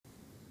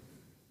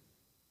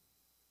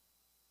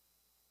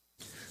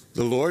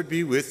The Lord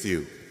be with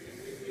you.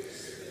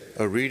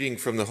 A reading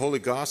from the Holy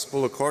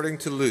Gospel according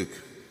to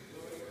Luke.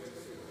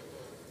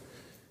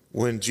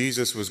 When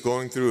Jesus was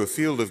going through a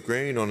field of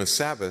grain on a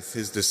Sabbath,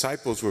 his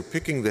disciples were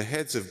picking the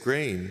heads of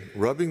grain,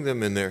 rubbing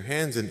them in their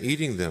hands and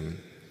eating them.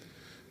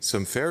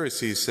 Some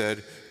Pharisees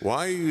said,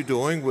 "Why are you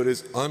doing what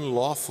is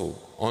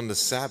unlawful on the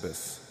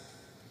Sabbath?"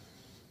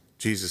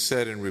 Jesus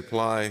said in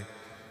reply,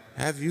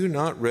 "Have you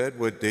not read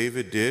what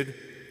David did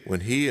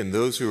when he and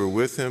those who were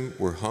with him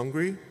were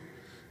hungry?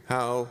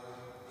 How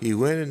he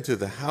went into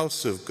the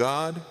house of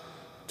God,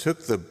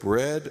 took the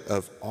bread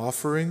of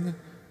offering,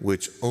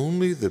 which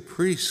only the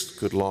priest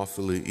could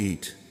lawfully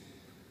eat.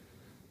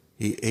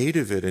 He ate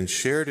of it and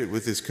shared it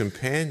with his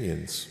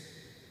companions.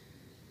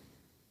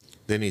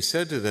 Then he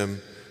said to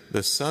them,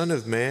 'The Son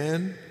of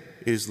Man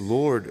is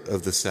Lord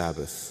of the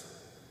Sabbath.'"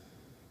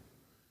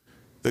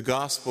 The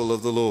Gospel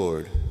of the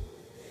Lord.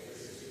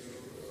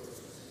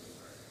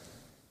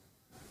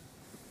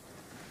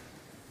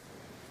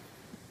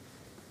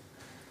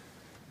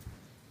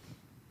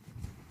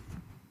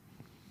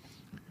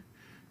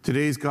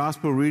 Today's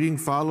gospel reading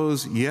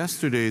follows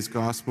yesterday's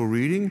gospel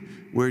reading,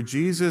 where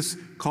Jesus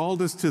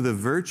called us to the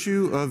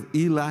virtue of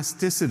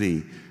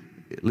elasticity.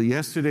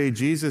 Yesterday,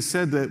 Jesus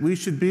said that we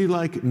should be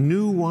like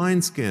new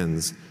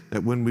wineskins,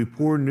 that when we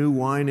pour new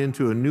wine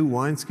into a new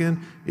wineskin,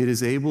 it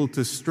is able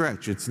to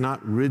stretch. It's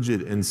not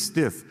rigid and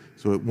stiff,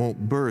 so it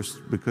won't burst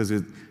because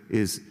it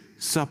is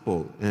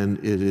supple and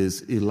it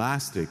is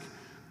elastic.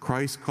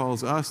 Christ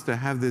calls us to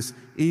have this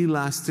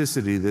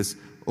elasticity, this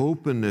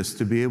openness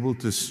to be able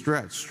to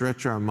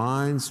stretch our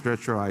minds,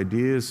 stretch our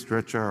ideas,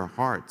 stretch our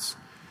hearts.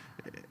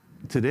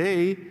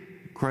 Today,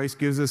 Christ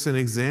gives us an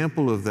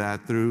example of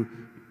that through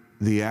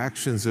the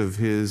actions of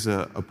his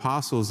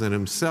apostles and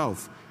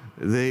himself.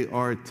 They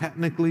are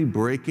technically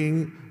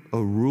breaking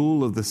a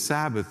rule of the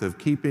Sabbath, of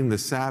keeping the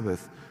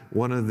Sabbath,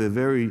 one of the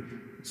very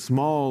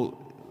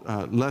small,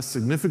 less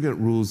significant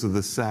rules of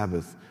the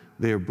Sabbath.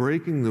 They are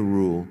breaking the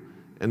rule,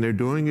 and they're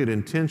doing it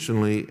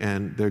intentionally,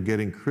 and they're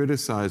getting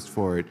criticized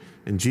for it.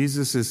 And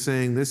Jesus is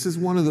saying this is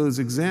one of those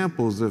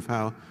examples of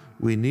how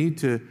we need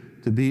to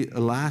be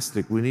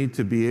elastic. We need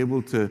to be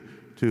able to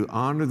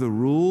honor the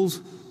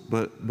rules,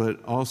 but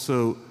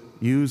also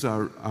use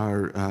our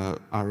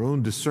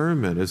own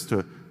discernment as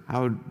to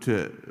how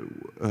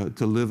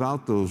to live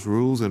out those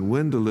rules and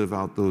when to live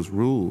out those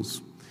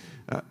rules.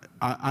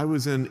 I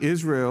was in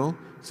Israel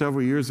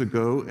several years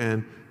ago,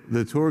 and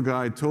the tour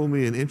guide told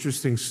me an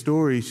interesting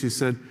story. She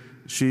said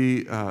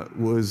she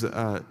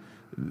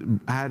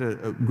had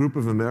a group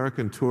of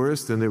American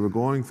tourists, and they were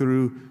going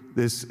through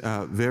this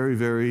very,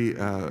 very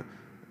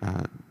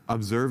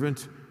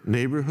observant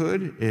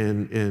neighborhood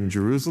in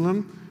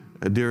Jerusalem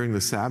during the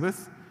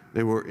Sabbath.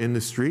 They were in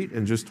the street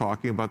and just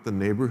talking about the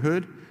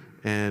neighborhood,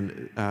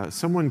 and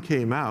someone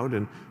came out,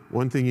 and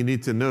one thing you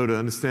need to know to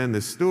understand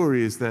this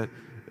story is that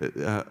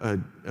a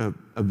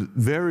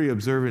very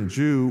observant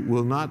Jew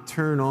will not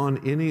turn on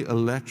any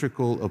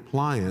electrical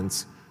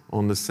appliance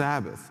on the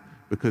Sabbath,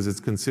 because it's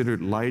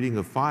considered lighting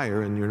a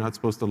fire, and you're not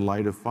supposed to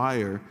light a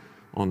fire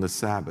on the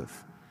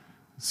Sabbath.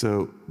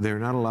 So they're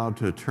not allowed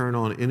to turn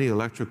on any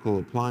electrical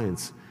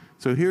appliance.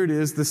 So here it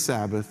is, the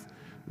Sabbath.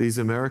 These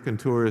American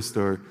tourists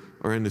are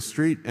in the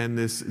street, and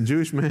this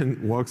Jewish man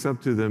walks up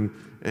to them,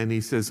 and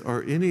he says,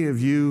 "Are any of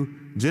you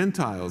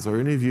Gentiles? Are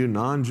any of you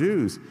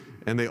non-Jews?"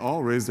 And they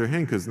all raised their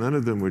hand because none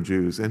of them were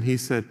Jews. And he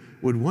said,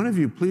 "Would one of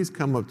you please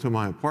come up to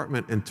my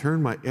apartment and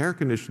turn my air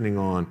conditioning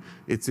on?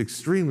 It's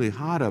extremely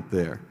hot up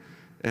there."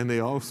 And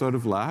they all sort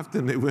of laughed,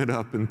 and they went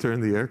up and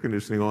turned the air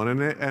conditioning on,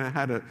 and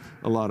had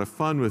a lot of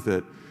fun with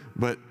it.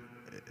 But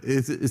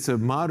it's a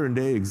modern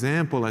day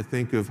example, I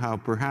think, of how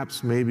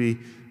perhaps maybe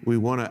we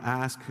want to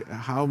ask,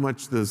 how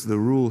much does the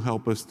rule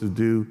help us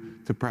to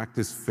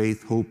practice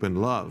faith, hope, and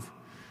love?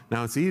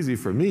 Now, it's easy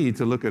for me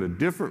to look at a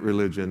different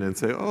religion and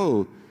say,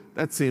 "Oh,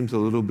 that seems a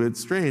little bit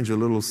strange, a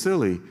little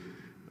silly."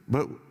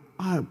 But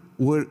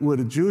would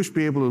a Jewish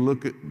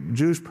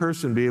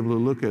person be able to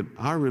look at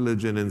our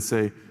religion and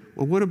say,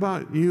 "Well, what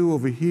about you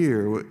over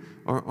here?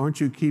 Aren't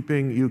you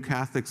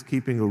Catholics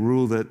keeping a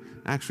rule that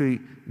actually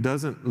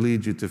doesn't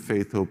lead you to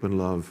faith, hope, and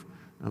love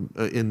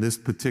in this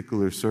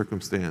particular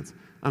circumstance?"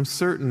 I'm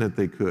certain that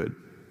they could.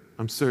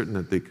 I'm certain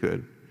that they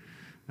could.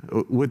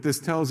 What this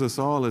tells us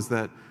all is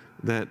that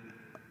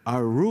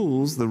our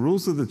rules, the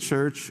rules of the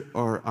church,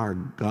 are our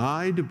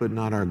guide, but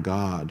not our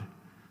God.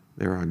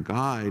 They're our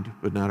guide,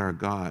 but not our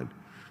God.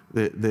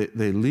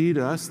 They lead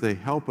us, they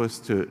help us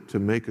to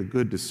make a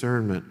good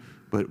discernment,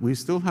 but we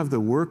still have the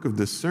work of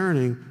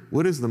discerning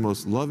what is the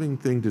most loving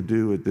thing to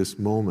do at this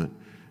moment,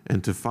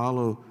 and to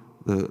follow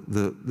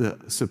the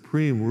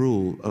supreme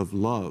rule of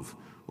love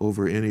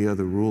over any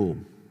other rule.